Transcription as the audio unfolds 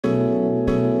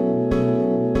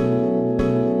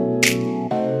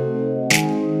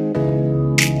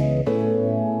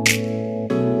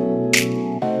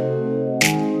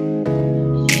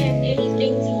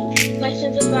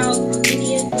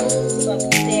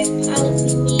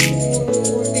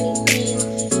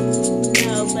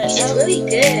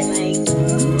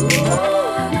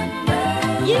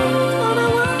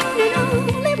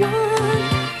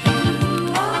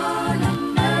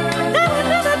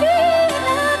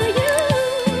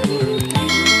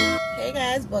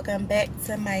welcome back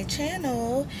to my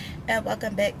channel, and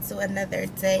welcome back to another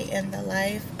day in the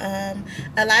life.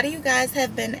 A lot of you guys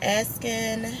have been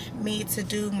asking me to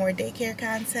do more daycare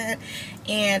content,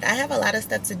 and I have a lot of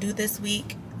stuff to do this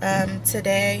week,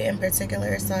 today in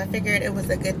particular, so I figured it was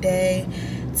a good day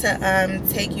to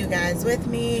take you guys with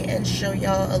me and show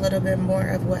y'all a little bit more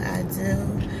of what I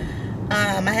do.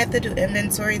 I have to do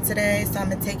inventory today, so I'm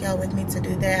going to take y'all with me to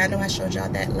do that. I know I showed y'all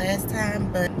that last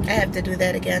time, but I have to do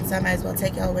that again, so I might as well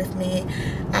take y'all with me.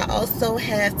 I also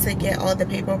have to get all the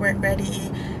paperwork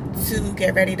ready to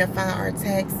get ready to file our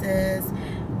taxes.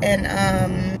 And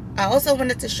I also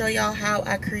wanted to show y'all how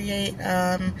I create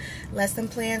lesson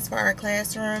plans for our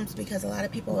classrooms, because a lot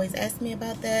of people always ask me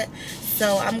about that.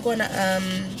 So I'm going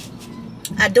to...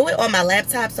 I do it on my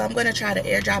laptop, so I'm going to try to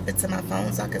airdrop it to my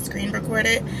phone so I can screen record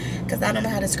it, because I don't know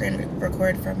how to screen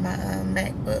record from my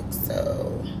MacBook.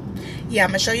 So yeah,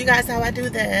 I'm going to show you guys how I do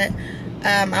that.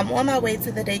 I'm on my way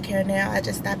to the daycare now. I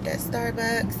just stopped at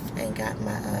Starbucks and got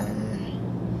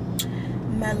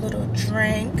my little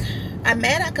drink. I'm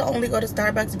mad I could only go to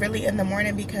Starbucks really in the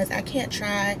morning, because I can't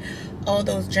try all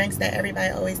those drinks that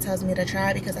everybody always tells me to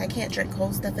try, because I can't drink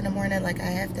cold stuff in the morning. Like,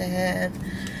 I have to have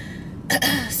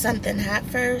something hot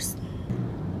first.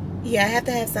 Yeah, I have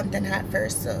to have something hot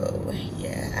first. So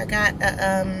yeah, I got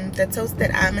the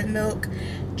toasted almond milk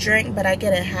drink, but I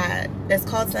get it hot. It's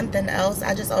called something else.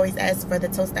 I just always ask for the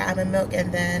toasted almond milk,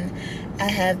 and then I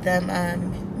have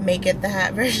them make it the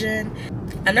hot version.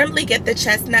 I normally get the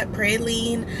chestnut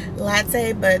praline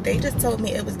latte, but they just told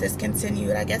me it was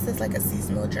discontinued. I guess it's like a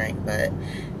seasonal drink, but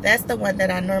that's the one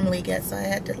that I normally get, so I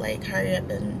had to like hurry up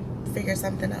and figure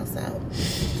something else out.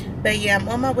 But yeah, I'm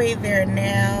on my way there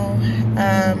now.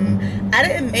 I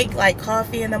didn't make like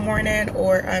coffee in the morning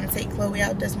or take Chloe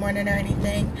out this morning or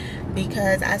anything,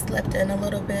 because I slept in a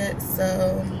little bit.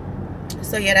 So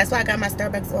yeah, that's why I got my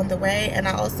Starbucks on the way. And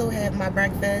I also have my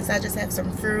breakfast. I just have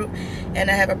some fruit, and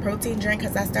I have a protein drink,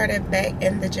 because I started back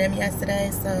in the gym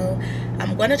yesterday. So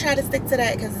I'm going to try to stick to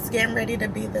that, because it's getting ready to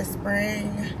be the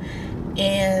spring,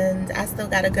 and I still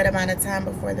got a good amount of time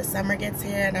before the summer gets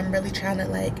here. And I'm really trying to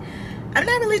like, I'm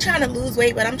not really trying to lose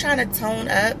weight, but I'm trying to tone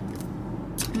up.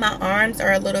 My arms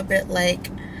are a little bit like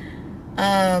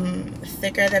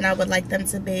thicker than I would like them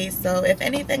to be. So if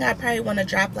anything, I probably want to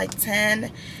drop like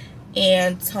 10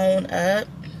 and tone up.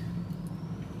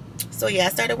 So yeah, I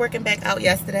started working back out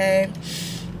yesterday,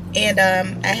 and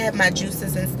I have my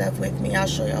juices and stuff with me. I'll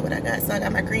show y'all what I got. So I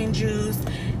got my green juice,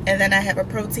 and then I have a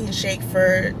protein shake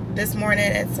for this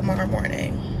morning and tomorrow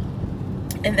morning,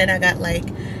 and then I got like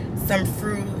some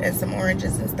fruit and some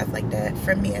oranges and stuff like that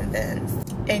for me and Vince.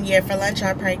 And yeah, for lunch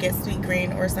I'll probably get sweet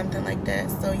green or something like that.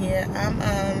 So yeah, I'm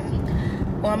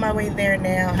on my way there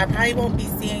now. I probably won't be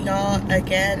seeing y'all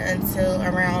again until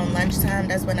around lunchtime.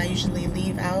 That's when I usually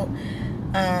leave out.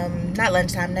 Not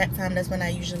lunchtime, nap time. That's when I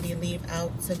usually leave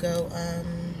out to go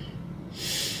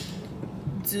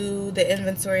do the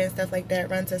inventory and stuff like that,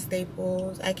 run to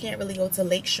Staples. I can't really go to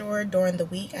Lakeshore during the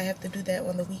week. I have to do that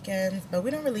on the weekends, but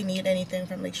we don't really need anything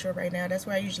from Lakeshore right now. That's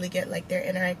where I usually get like their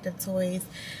interactive toys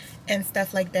and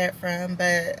stuff like that from.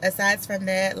 But aside from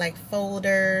that, like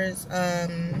folders,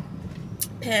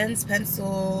 pens,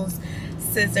 pencils,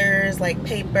 scissors, like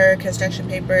paper, construction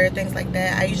paper, things like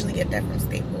that, I usually get that from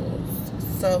Staples.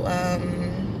 So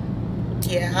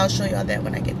yeah, I'll show y'all that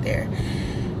when I get there.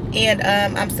 And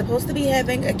I'm supposed to be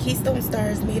having a Keystone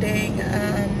Stars meeting,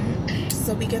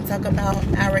 so we can talk about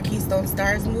our Keystone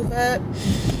Stars move up,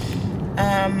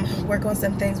 work on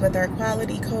some things with our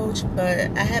quality coach.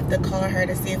 But I have to call her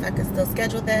to see if I can still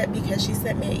schedule that, because she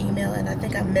sent me an email and I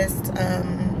think I missed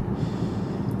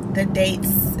the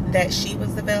dates that she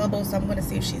was available. So I'm going to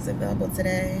see if she's available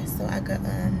today, so I could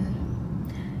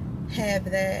have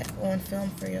that on film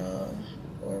for y'all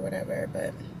or whatever.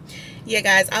 But yeah,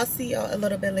 guys, I'll see y'all a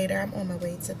little bit later. I'm on my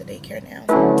way to the daycare now.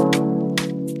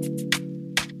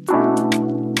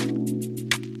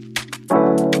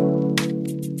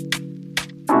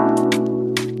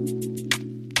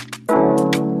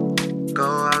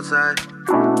 Go outside.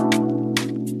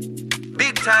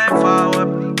 Big time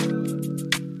forward.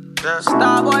 The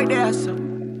star boy there, so.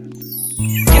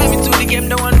 Get me to the game,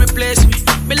 no one replace me.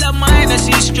 Me love my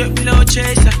energy, strip, no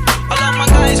chaser. All of my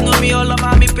guys know me all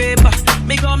about me paper.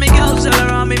 Me got me girls all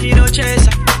around me, me no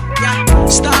chaser. Yeah,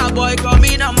 star boy got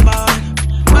me number one.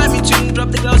 Buy me tune, drop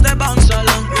the girls that bounce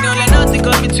along. Me don't let nothing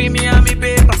come between me and me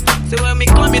paper. So when me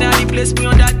come in and the place me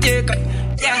on that taker.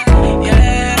 Yeah,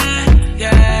 yeah,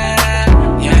 yeah,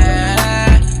 yeah,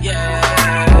 yeah,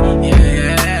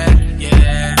 yeah,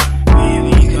 yeah.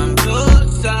 Baby, come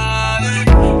closer.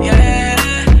 Yeah,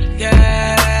 yeah,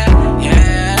 yeah,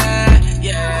 yeah,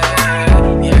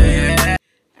 yeah.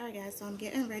 so I'm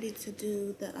getting ready to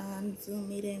do the Zoom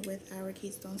meeting with our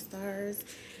Keystone Stars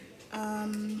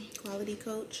quality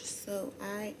coach. So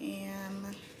I am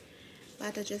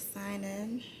about to just sign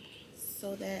in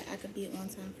so that I could be on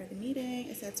time for the meeting.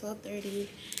 It's at 12:30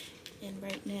 and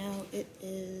right now it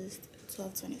is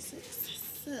 12:26.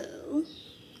 So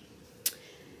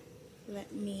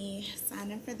let me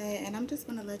sign in for that, and I'm just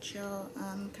gonna let y'all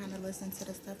kind of listen to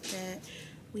the stuff that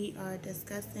we are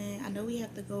discussing. I know we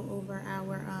have to go over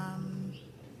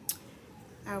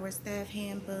our staff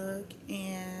handbook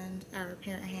and our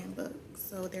parent handbook,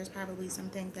 so there's probably some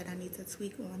things that I need to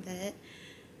tweak on that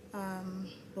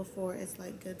before it's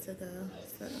like good to go.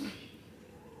 So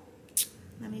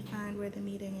let me find where the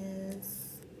meeting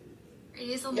is. It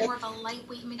is a more of a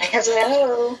lightweight material.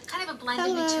 Hello. Kind of a blend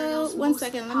of materials. One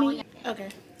second, let me. Okay.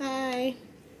 Hi.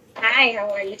 Hi, how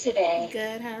are you today?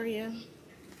 Good. How are you?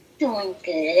 Doing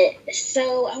good.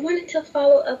 So I wanted to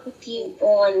follow up with you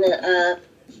on the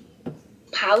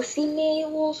policy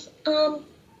manuals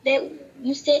that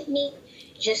you sent me,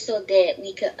 just so that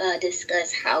we could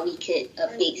discuss how we could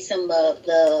update some of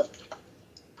the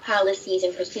policies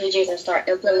and procedures and start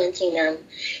implementing them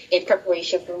in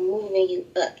preparation for moving you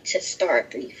up to Star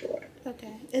 3-4.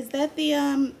 Okay. Is that the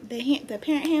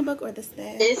parent handbook or the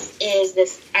staff? This is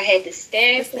this. I had the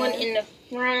staff one in the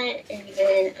front, and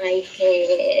then I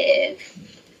have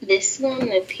this one,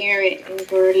 the parent and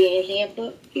guardian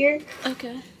handbook here.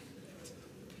 Okay.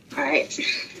 All right.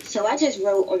 So I just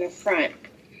wrote on the front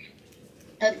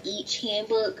of each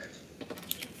handbook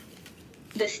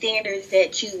the standards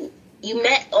that you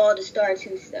met all the Star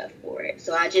 2 stuff for it.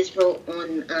 So I just wrote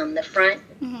on the front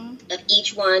of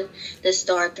each one the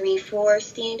Star 3-4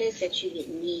 standards that you would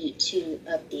need to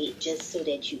update just so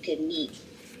that you could meet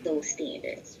those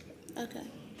standards. Okay.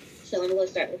 So I'm going to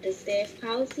start with the staff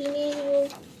policy manual.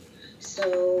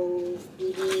 So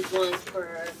we need one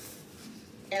for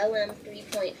LM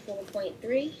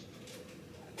 3.4.3.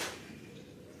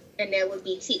 And that would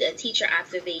be the teacher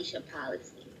observation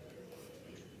policy.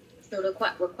 So the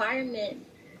requirement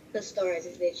for STARS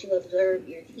is that you observe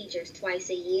your teachers twice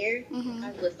a year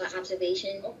with an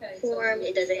observation form.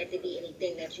 It doesn't have to be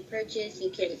anything that you purchase.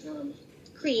 You can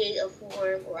create a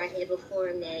form, or I have a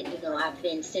form that, I've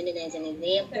been sending as an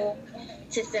example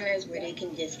to centers where they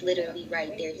can just literally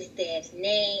write their staff's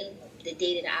name, the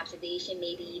date of the observation,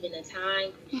 maybe even a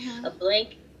time, a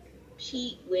blank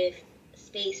sheet with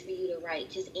space for you to write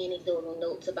just anecdotal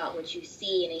notes about what you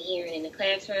see and are hearing in the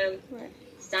classroom. Right.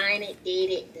 Sign it, date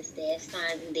it, the staff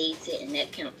signs and dates it, and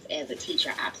that counts as a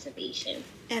teacher observation.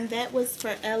 And that was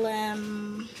for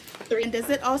LM 3. And does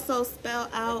it also spell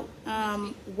out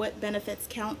what benefits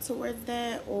count towards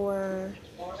that, or?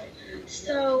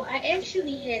 So I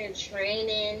actually had a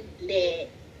training that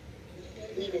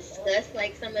we discussed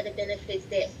like some of the benefits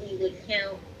that we would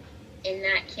count and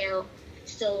not count.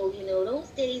 So, those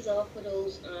days off for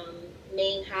those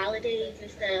main holidays and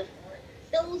stuff,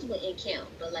 those wouldn't count.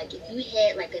 But like if you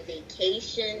had like a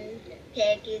vacation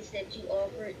package that you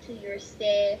offered to your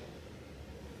staff,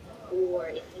 or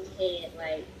if you had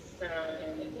like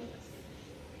some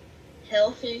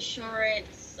health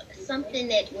insurance, something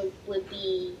that would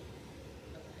be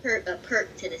a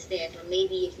perk to the staff, or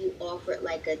maybe if you offered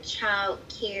like a child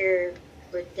care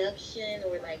reduction,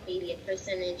 or like maybe a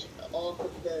percentage off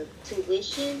of the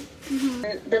tuition.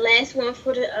 The last one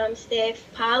for the staff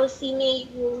policy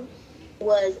manual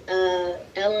was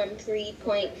LM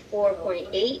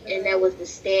 3.4.8, and that was the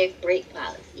staff break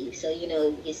policy. So,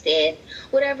 your staff,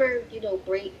 whatever,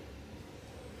 break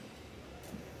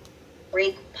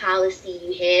policy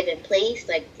you have in place,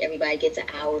 like everybody gets an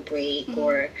hour break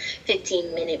or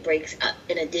 15-minute breaks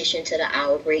in addition to the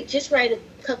hour break. Just write a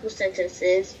couple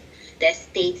sentences that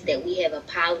states that we have a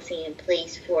policy in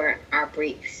place for our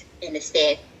breaks, and the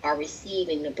staff are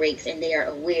receiving the breaks and they are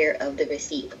aware of the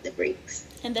receipt of the breaks.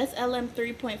 And that's LM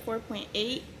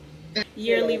 3.4.8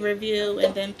 yearly review,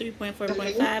 and then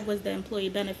 3.4.5 was the employee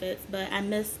benefits, but I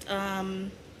missed the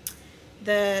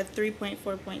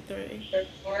 3.4.3.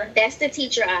 That's the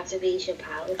teacher observation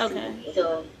policy. Okay.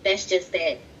 So that's just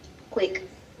that quick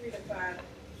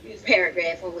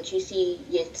paragraph on what you see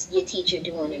your teacher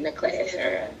doing in the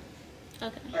classroom.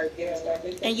 Okay.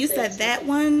 And you said that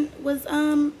one was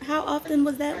how often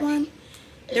was that one?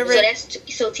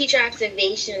 So teacher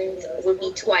observations would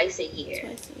be twice a year.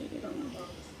 Twice a year.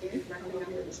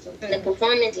 And the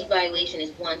performance evaluation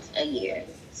is once a year.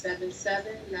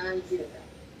 7790.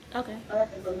 Okay.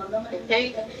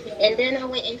 Okay. And then I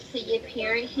went into your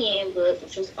parent handbook,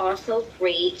 which was also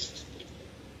great.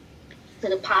 So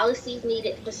the policies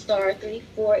needed for Star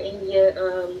 3-4 in your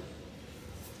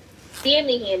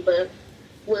family handbook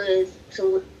was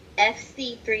to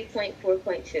FC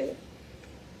 3.4.2.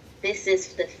 This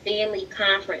is the family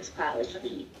conference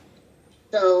policy.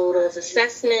 So those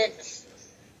assessments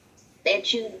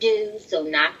that you do, so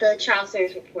not the child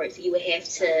service reports, you would have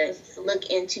to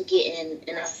look into getting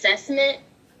an assessment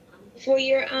for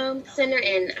your center,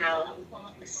 and I'll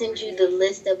send you the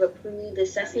list of approved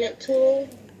assessment tools.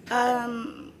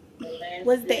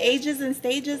 Was the ages and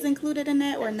stages included in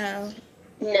that or no?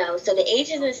 No, so the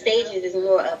ages and stages is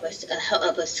more of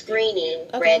a screening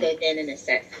rather than an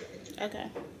assessment.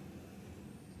 Okay.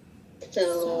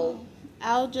 So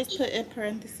I'll just put in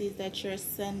parentheses that you're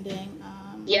sending.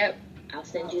 Yep, I'll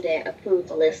send you that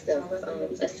approved list of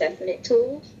assessment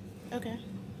tools. Okay.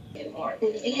 Do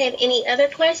you have any other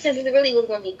questions? It really was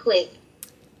going to be quick.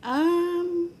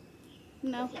 No.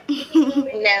 No?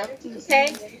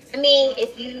 Okay. I mean,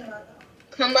 if you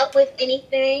come up with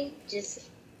anything, just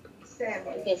you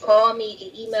can call me, you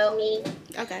can email me.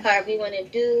 Okay. However you want to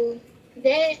do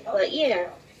that. But yeah,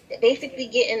 basically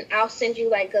I'll send you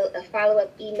like a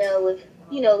follow-up email with,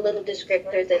 little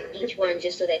descriptors of each one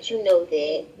just so that you know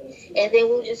that. And then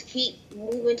we'll just keep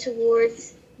moving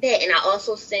towards that. And I'll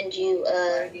also send you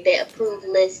the approved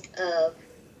list of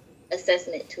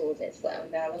assessment tools as well.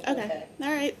 Okay.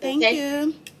 All right. Thank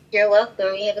you. You're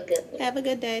welcome. You have a good one. Have a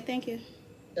good day. Thank you.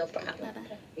 No problem.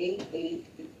 Bye-bye.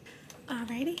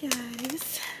 Alrighty,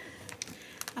 guys.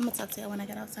 I'm going to talk to you when I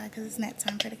get outside because it's nap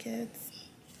time for the kids.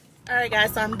 Alright,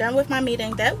 guys. So I'm done with my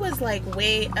meeting. That was like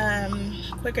way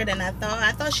quicker than I thought.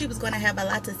 I thought she was going to have a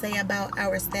lot to say about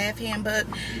our staff handbook.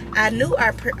 I knew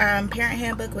our parent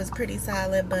handbook was pretty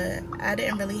solid, but I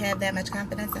didn't really have that much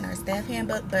confidence in our staff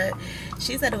handbook. But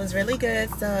she said it was really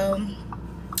good, so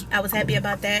I was happy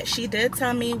about that. She did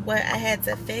tell me what I had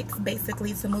to fix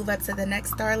basically to move up to the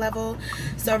next star level.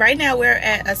 So right now we're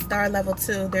at a star level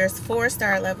 2. There's 4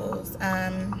 star levels.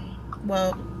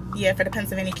 Well, yeah, for the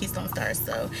Pennsylvania Keystone Stars.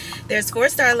 So there's 4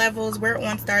 star levels. We're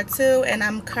on star 2, and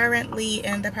I'm currently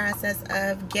in the process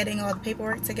of getting all the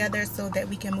paperwork together so that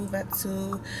we can move up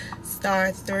to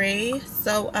star 3.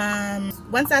 So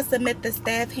once I submit the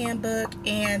staff handbook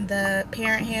and the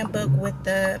parent handbook with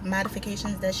the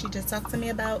modifications that she just talked to me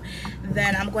about,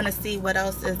 then I'm going to see what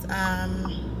else is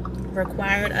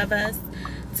required of us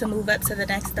to move up to the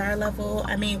next star level.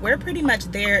 I mean, we're pretty much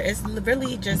there. It's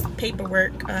really just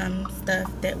paperwork stuff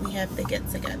that we have to get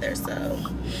together. So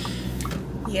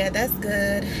yeah, that's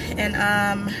good. And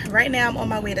right now I'm on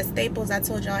my way to Staples. I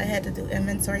told y'all I had to do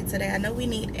inventory today. I know we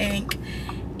need ink,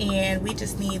 and we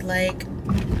just need like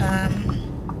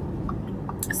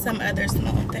some other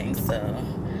small things. So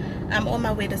I'm on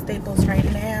my way to Staples right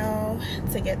now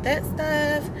to get that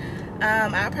stuff.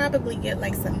 I'll probably get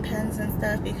like some pens and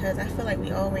stuff because I feel like we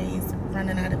always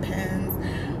running out of pens.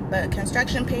 But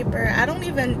construction paper, I don't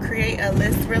even create a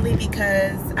list really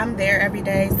because I'm there every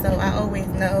day, so I always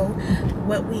know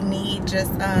what we need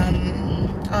just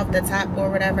off the top or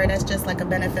whatever. That's just like a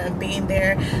benefit of being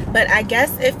there. But I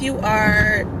guess if you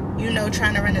are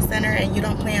trying to run a center and you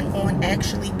don't plan on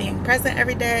actually being present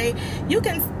every day, you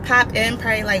can pop in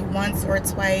probably like once or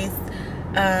twice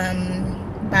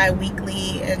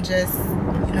bi-weekly and just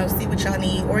see what y'all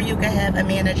need. Or you can have a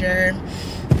manager,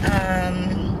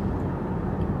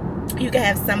 you can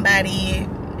have somebody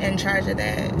in charge of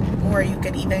that, or you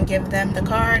could even give them the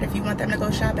card if you want them to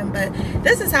go shopping. But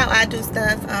this is how I do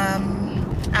stuff.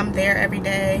 I'm there every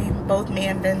day. Both me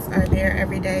and Vince are there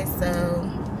every day, so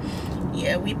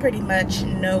yeah, we pretty much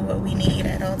know what we need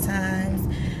at all times.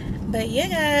 But yeah,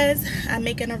 guys, I'm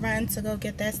making a run to go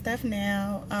get that stuff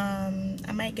now.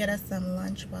 I might get us some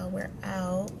lunch while we're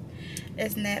out.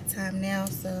 It's nap time now,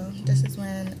 so this is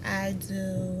when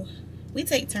we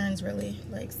take turns really.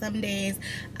 Like some days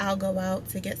I'll go out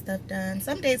to get stuff done.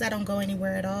 Some days I don't go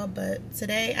anywhere at all, but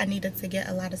today I needed to get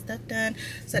a lot of stuff done.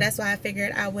 So that's why I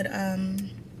figured I would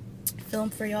film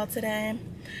for y'all today.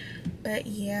 But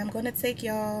yeah, I'm gonna take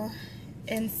y'all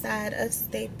inside of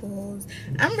Staples.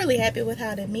 I'm really happy with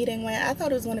how the meeting went. I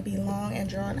thought it was going to be long and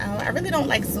drawn out. I really don't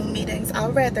like Zoom meetings.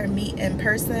 I'd rather meet in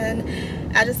person.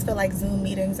 I just feel like Zoom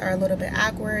meetings are a little bit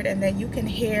awkward, and then you can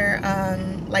hear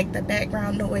like the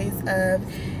background noise of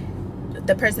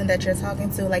the person that you're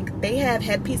talking to. Like they have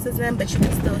headpieces in, but you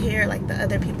can still hear like the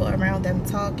other people around them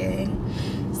talking.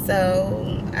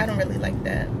 So I don't really like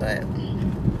that. But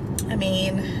I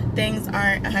mean, things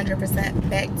aren't 100%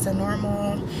 back to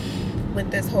normal with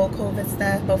this whole COVID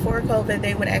stuff. Before COVID,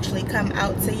 they would actually come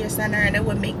out to your center, and it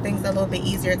would make things a little bit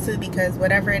easier too, because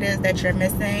whatever it is that you're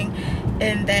missing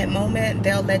in that moment,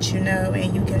 they'll let you know,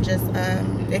 and you can just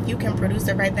if you can produce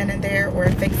it right then and there or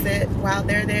fix it while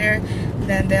they're there,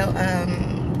 then they'll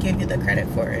give you the credit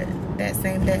for it. that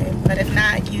same day. But if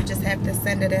not, you just have to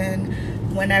send it in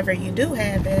whenever you do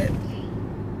have it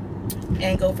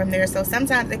and go from there. So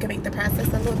sometimes it can make the process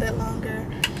a little bit longer,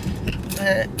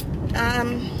 but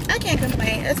I can't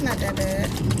complain. It's not that bad.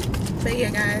 But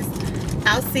yeah, guys,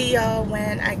 I'll see y'all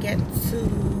when I get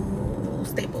to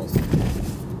Staples.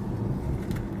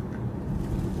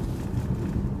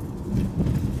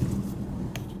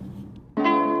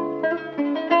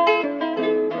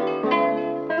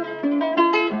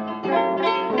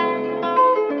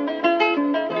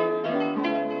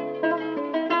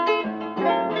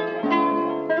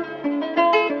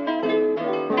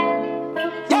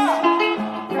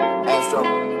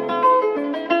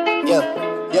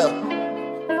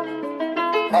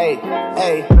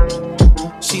 Hey,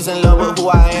 she's in love with who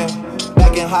I am.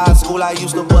 Back in high school, I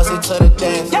used to bust it to the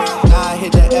dance. Now I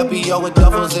hit the FBO with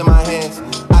duffels in my hands.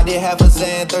 I did half a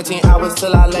Zan, 13 hours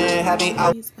till I land. Having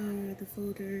out. These are the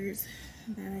folders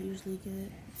that I usually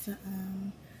get to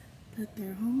put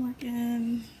their homework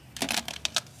in.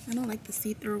 I don't like the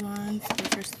see-through ones,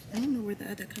 but I don't know where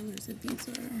the other colors of these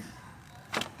are.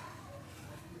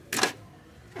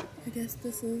 I guess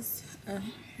this is,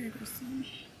 here goes some.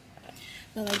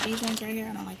 But like these ones right here,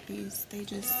 I don't like these. They're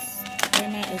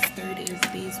not as sturdy as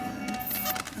these ones.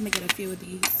 I'm gonna get a few of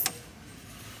these.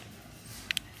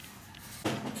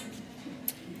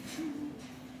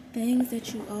 Things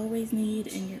that you always need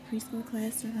in your preschool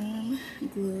classroom.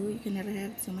 Glue. You can never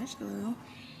have too much glue.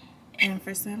 And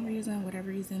for some reason,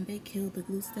 whatever reason, they killed the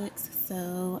glue sticks.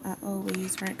 So I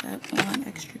always rack up on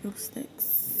extra glue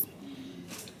sticks.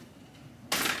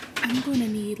 I'm going to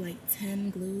need like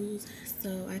 10 glues,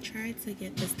 so I tried to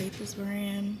get the Staples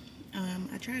brand.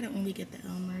 I try to only get the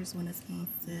Elmer's when it's on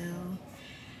sale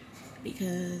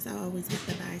because I always have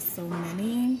to buy so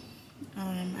many.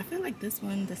 I feel like this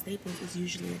one, the Staples, is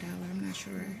usually $1. I'm not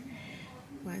sure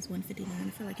why it's $1.59. I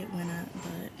feel like it went up,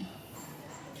 but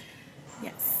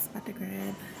yes, about to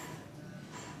grab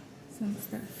some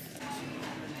stuff.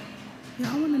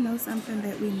 Y'all want to know something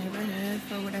that we never had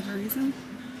for whatever reason?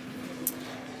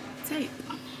 Tape.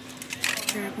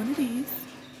 Grab one of these.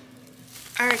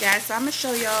 Alright guys, so I'm going to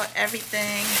show y'all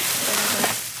everything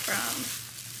from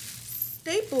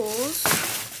Staples.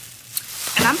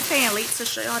 And I'm staying late to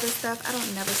show y'all this stuff. I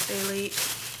don't never stay late.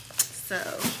 So,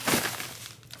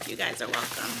 you guys are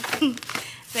welcome.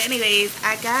 But anyways,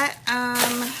 I got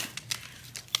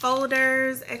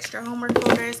folders, extra homework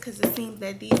folders, because it seems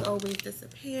that these always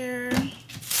disappear.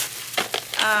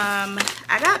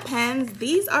 I got pens.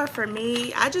 These are for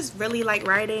me. I just really like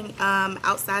writing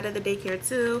outside of the daycare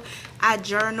too. I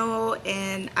journal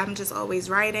and I'm just always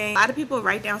writing. A lot of people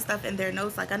write down stuff in their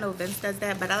notes. Like I know Vince does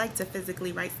that, but I like to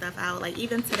physically write stuff out. Like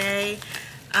even today,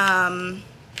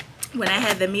 when I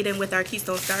had the meeting with our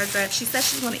Keystone Stars rep, she said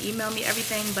she's going to email me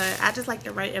everything, but I just like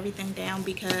to write everything down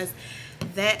because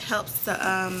that helps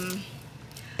to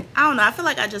I don't know, I feel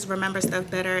like I just remember stuff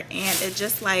better, and it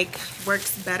just like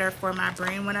works better for my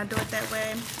brain when I do it that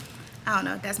way. I don't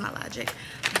know, that's my logic.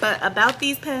 But about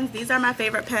these pens, these are my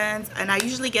favorite pens, and I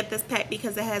usually get this pack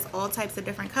because it has all types of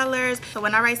different colors. So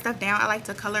when I write stuff down, I like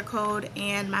to color code,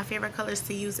 and my favorite colors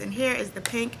to use in here is the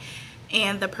pink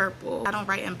and the purple. I don't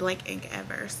write in blank ink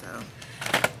ever, so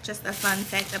just a fun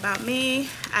fact about me.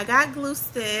 I got glue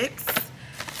sticks.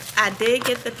 I did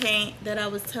get the paint that I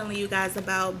was telling you guys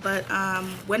about, but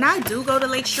when I do go to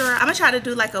Lakeshore, I'm gonna try to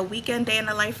do like a weekend day in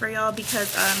the life for y'all, because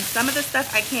some of the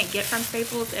stuff I can't get from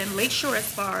Staples, and Lakeshore is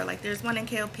far. Like there's one in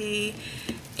KLP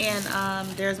and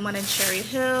there's one in Cherry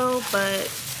Hill,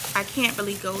 but I can't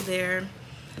really go there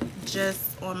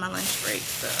just on my lunch break.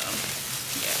 So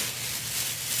yeah,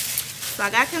 so I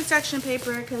got construction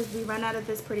paper because we run out of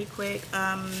this pretty quick.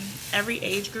 Every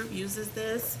age group uses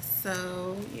this,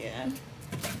 so yeah.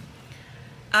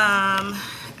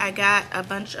 I got a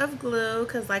bunch of glue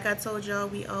because like I told y'all,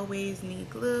 we always need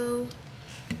glue.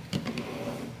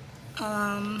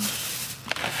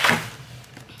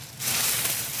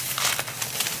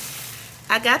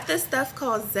 I got this stuff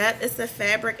called Zep. It's a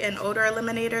fabric and odor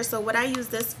eliminator. So what I use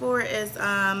this for is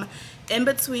in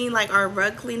between like our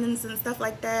rug cleanings and stuff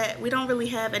like that. We don't really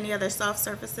have any other soft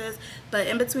surfaces, but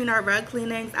in between our rug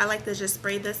cleanings, I like to just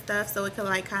spray this stuff so it can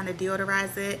like kind of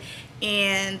deodorize it.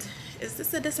 And is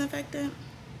this a disinfectant?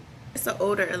 It's an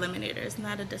odor eliminator. It's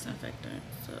not a disinfectant.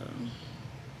 So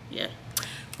yeah,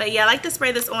 but yeah, I like to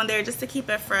spray this on there just to keep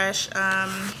it fresh,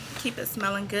 keep it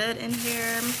smelling good in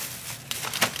here.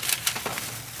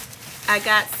 I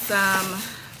got some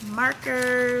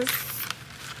markers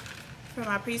for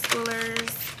my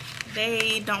preschoolers.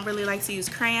 They don't really like to use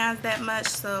crayons that much,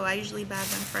 so I usually buy them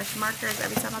fresh markers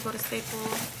every time I go to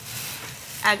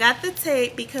Staples. I got the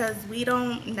tape because we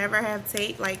don't never have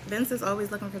tape. Like Vince is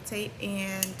always looking for tape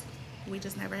and we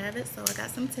just never have it. So I got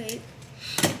some tape.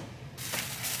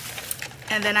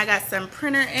 And then I got some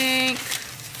printer ink.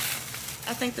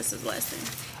 I think this is last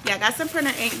thing. Yeah, I got some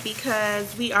printer ink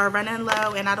because we are running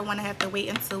low and I don't want to have to wait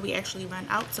until we actually run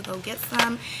out to go get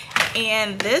some.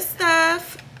 And this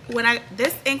stuff,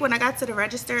 this ink, when I got to the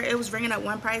register, it was ringing up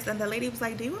one price and the lady was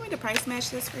like, do you want me to price match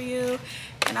this for you?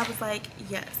 And I was like,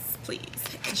 yes, please.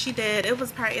 And she did. It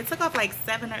was probably, it took off like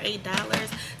 $7 or $8.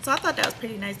 So I thought that was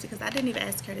pretty nice because I didn't even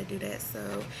ask her to do that.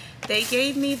 So they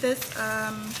gave me this,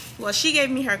 well, she gave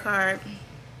me her card.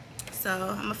 So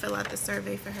I'm gonna fill out the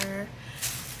survey for her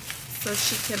so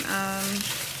she can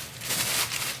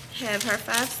have her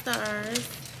 5 stars.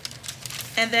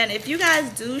 And then if you guys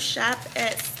do shop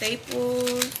at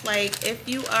Staples, like if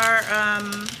you are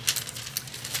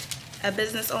a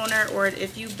business owner or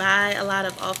if you buy a lot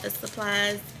of office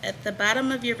supplies, at the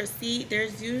bottom of your receipt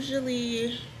there's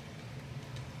usually,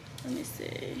 let me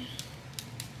see,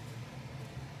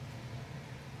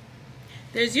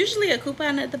 there's usually a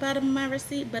coupon at the bottom of my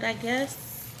receipt, but I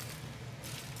guess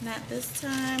not this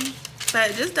time.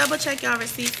 But just double check y'all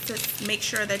receipts to make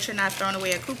sure that you're not throwing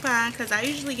away a coupon, because I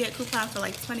usually get coupons for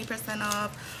like 20%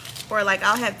 off, or like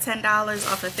I'll have $10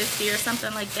 off of 50 or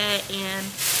something like that, and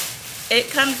it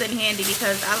comes in handy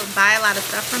because I would buy a lot of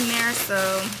stuff from there,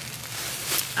 so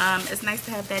it's nice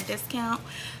to have that discount.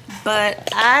 But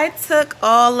I took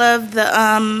all of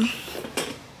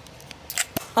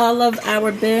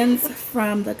our bins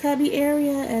from the cubby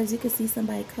area. As you can see,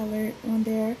 somebody colored on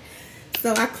there.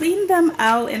 So I cleaned them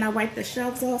out and I wiped the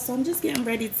shelves off. So I'm just getting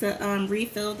ready to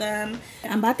refill them.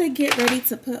 I'm about to get ready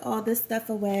to put all this stuff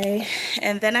away.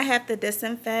 And then I have to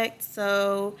disinfect.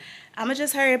 So I'm going to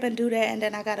just hurry up and do that. And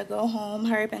then I got to go home,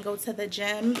 hurry up and go to the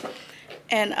gym.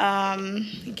 And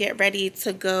get ready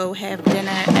to go have dinner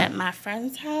at my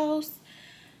friend's house.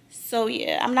 So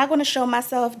yeah, I'm not going to show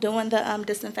myself doing the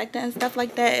disinfectant and stuff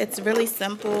like that. It's really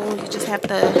simple. You just have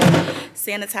to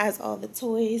sanitize all the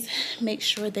toys. Make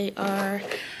sure they are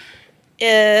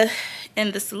in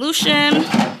the solution.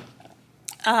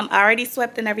 I already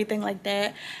swept and everything like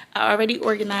that. I already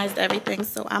organized everything.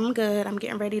 So I'm good. I'm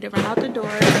getting ready to run out the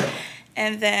door.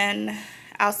 And then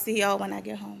I'll see y'all when I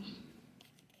get home.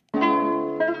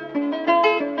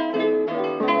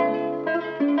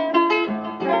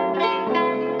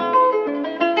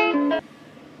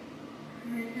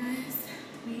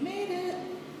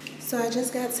 So I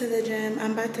just got to the gym.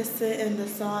 I'm about to sit in the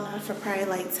sauna for probably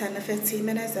like 10 to 15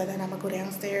 minutes and then I'm gonna go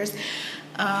downstairs.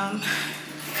 I'm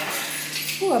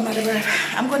out of breath.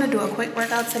 I'm gonna do a quick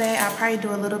workout today. I'll probably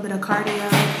do a little bit of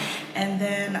cardio and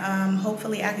then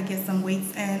hopefully I could get some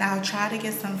weights in. I'll try to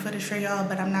get some footage for y'all,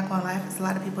 but I'm not gonna lie, if there's a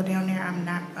lot of people down there, I'm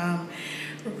not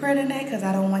recording it because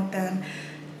I don't want them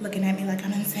looking at me like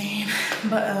I'm insane.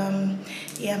 But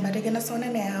yeah, I'm about to get in the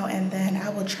sauna now and then I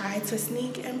will try to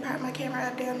sneak and prop my camera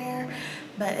up down there.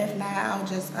 But if not, I'll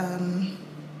just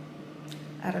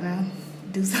I don't know,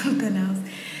 do something else.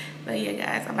 But yeah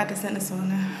guys, I'm about to sit in the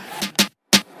sauna.